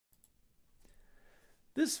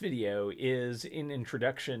This video is an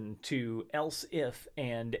introduction to else if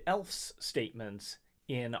and else statements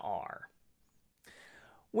in R.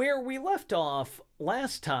 Where we left off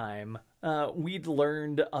last time, we'd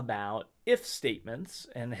learned about if statements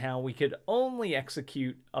and how we could only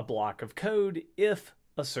execute a block of code if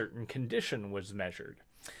a certain condition was measured.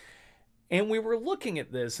 And we were looking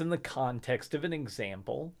at this in the context of an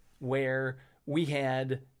example where we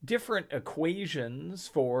had different equations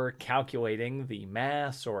for calculating the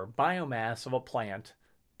mass or biomass of a plant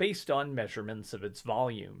based on measurements of its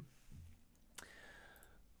volume.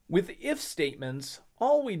 With if statements,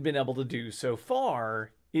 all we'd been able to do so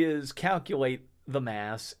far is calculate the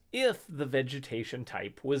mass if the vegetation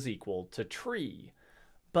type was equal to tree.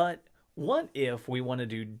 But what if we want to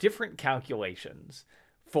do different calculations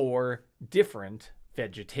for different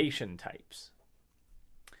vegetation types?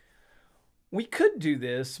 We could do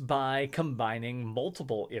this by combining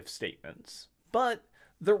multiple if statements, but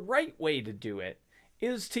the right way to do it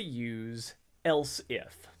is to use else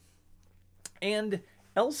if. And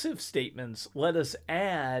else if statements let us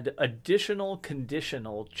add additional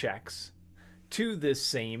conditional checks to this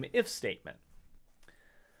same if statement.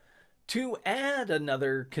 To add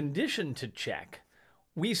another condition to check,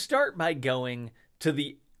 we start by going to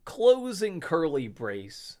the closing curly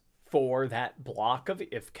brace for that block of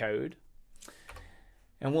if code,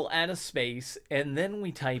 and we'll add a space, and then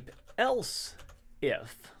we type else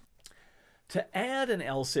if. To add an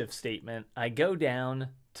else if statement, I go down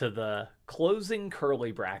to the closing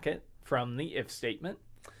curly bracket from the if statement.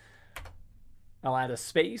 I'll add a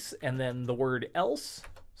space, and then the word else,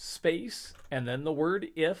 space, and then the word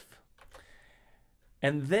if.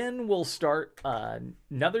 And then we'll start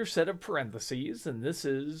another set of parentheses, and this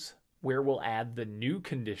is where we'll add the new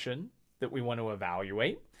condition that we want to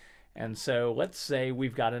evaluate. And so let's say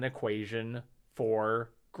we've got an equation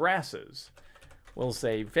for grasses. We'll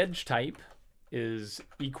say veg type is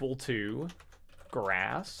equal to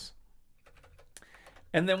grass.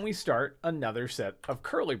 And then we start another set of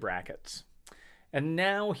curly brackets. And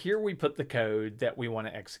now here we put the code that we want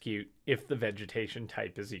to execute if the vegetation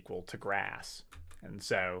type is equal to grass. And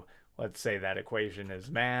so let's say that equation is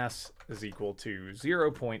mass is equal to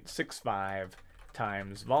 0.65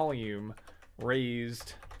 times volume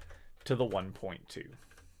raised to the 1.2.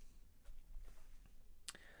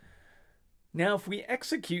 Now, if we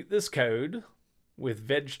execute this code with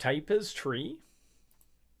veg type as tree,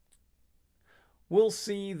 we'll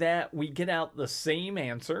see that we get out the same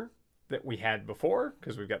answer that we had before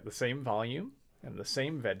because we've got the same volume and the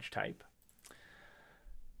same veg type.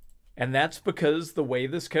 And that's because the way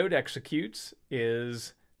this code executes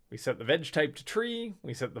is we set the veg type to tree,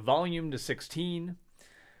 we set the volume to 16.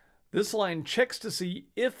 This line checks to see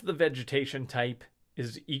if the vegetation type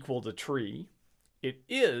is equal to tree. It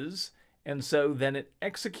is, and so then it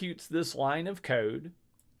executes this line of code.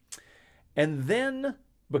 And then,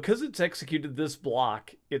 because it's executed this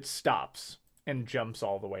block, it stops and jumps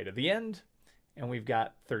all the way to the end, and we've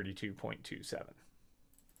got 32.27.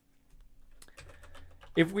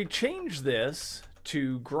 If we change this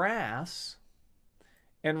to grass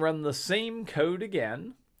and run the same code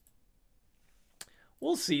again,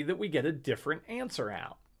 we'll see that we get a different answer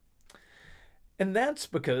out. And that's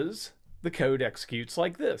because the code executes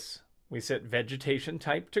like this. We set vegetation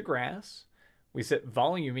type to grass. We set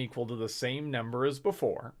volume equal to the same number as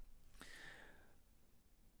before.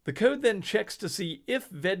 The code then checks to see if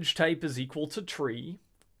veg type is equal to tree.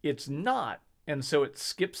 It's not, and so it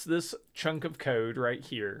skips this chunk of code right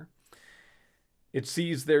here. It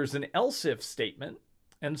sees there's an else if statement,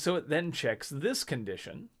 and so it then checks this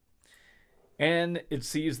condition. And it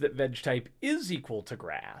sees that veg type is equal to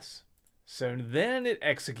grass. So then it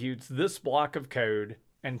executes this block of code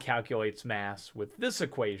and calculates mass with this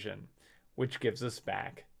equation, which gives us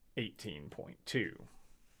back 18.2.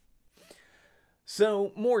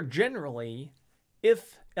 So more generally,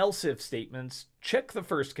 if else if statements check the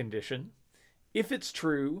first condition. If it's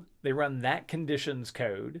true, they run that condition's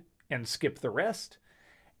code and skip the rest.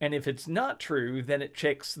 And if it's not true, then it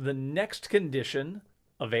checks the next condition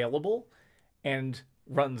available and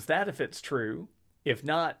runs that if it's true. If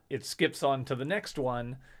not, it skips on to the next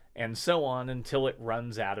one, and so on until it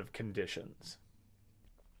runs out of conditions.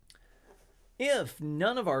 If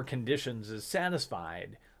none of our conditions is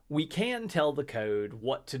satisfied, we can tell the code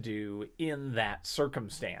what to do in that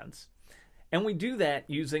circumstance. And we do that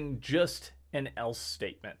using just an else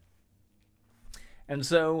statement. And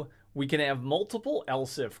so we can have multiple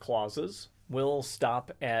else if clauses. We'll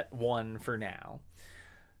stop at one for now.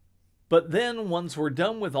 But then once we're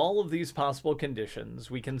done with all of these possible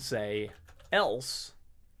conditions, we can say else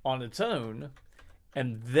on its own,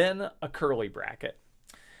 and then a curly bracket.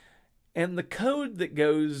 And the code that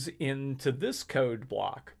goes into this code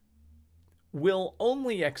block will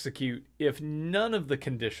only execute if none of the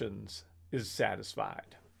conditions is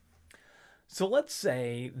satisfied. So let's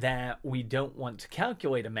say that we don't want to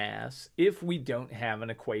calculate a mass if we don't have an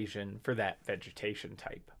equation for that vegetation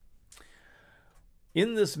type.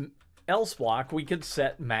 In this else block, we could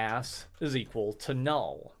set mass is equal to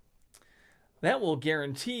null. That will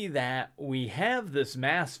guarantee that we have this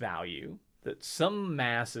mass value, that some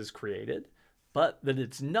mass is created, but that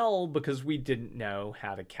it's null because we didn't know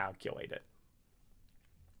how to calculate it.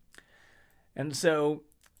 And so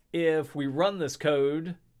if we run this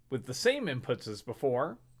code with the same inputs as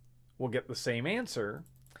before, we'll get the same answer.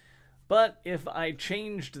 But if I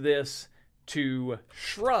changed this to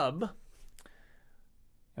shrub,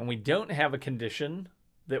 and we don't have a condition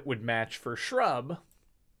that would match for shrub,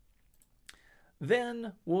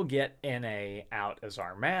 then we'll get NA out as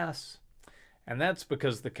our mass. And that's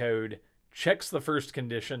because the code checks the first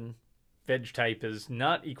condition, veg type is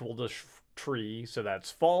not equal to tree, so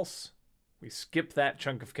that's false. We skip that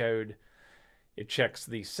chunk of code. It checks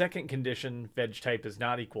the second condition, veg type is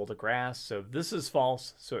not equal to grass, so this is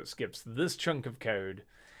false, so it skips this chunk of code.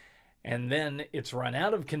 And then it's run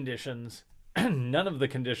out of conditions. None of the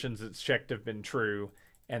conditions it's checked have been true,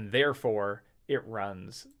 and therefore it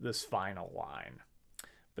runs this final line.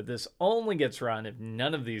 But this only gets run if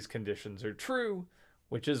none of these conditions are true,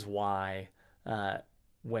 which is why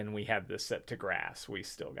when we had this set to grass, we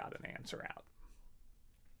still got an answer out.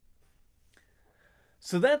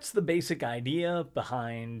 So that's the basic idea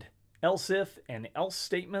behind else if and else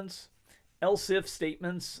statements. Else if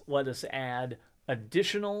statements let us add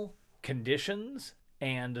additional conditions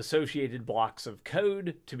and associated blocks of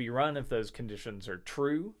code to be run if those conditions are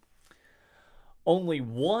true. Only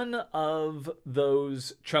one of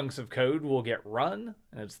those chunks of code will get run,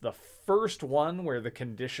 and it's the first one where the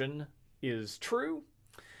condition is true.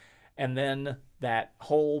 And then that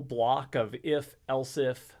whole block of if,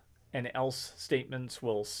 and else statements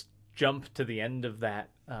will jump to the end of that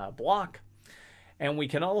block. And we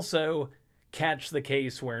can also catch the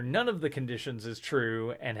case where none of the conditions is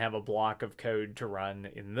true and have a block of code to run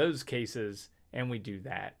in those cases, and we do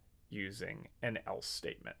that using an else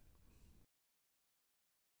statement.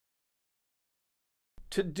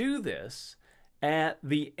 To do this, at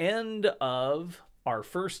the end of our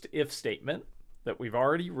first if statement that we've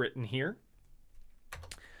already written here,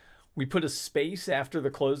 we put a space after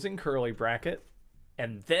the closing curly bracket,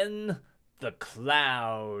 and then the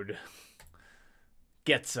cloud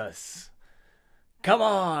gets us. Come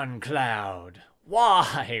on, cloud.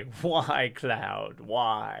 Why? Why, cloud?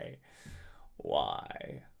 Why?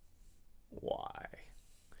 Why? Why?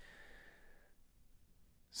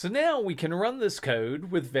 So now we can run this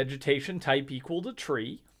code with vegetation type equal to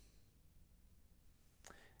tree.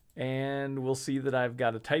 And we'll see that I've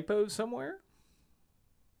got a typo somewhere.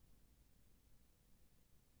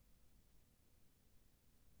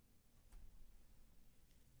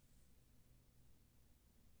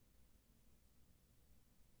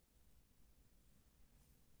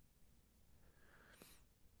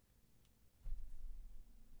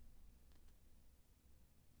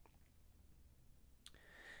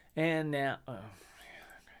 And now,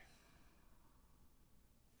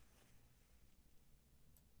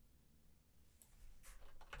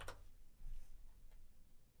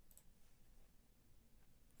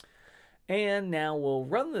 and now we'll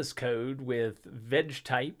run this code with veg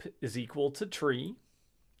type is equal to tree.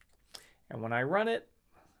 And when I run it,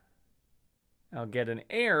 I'll get an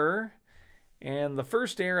error. And the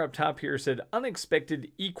first error up top here said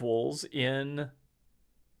unexpected equals in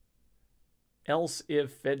else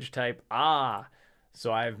if veg type.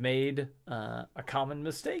 So I've made a common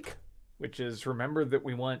mistake, which is remember that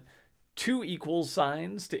we want two equal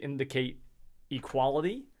signs to indicate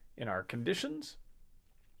equality in our conditions.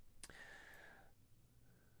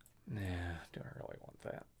 Nah, do I really want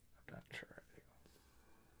that? I'm not sure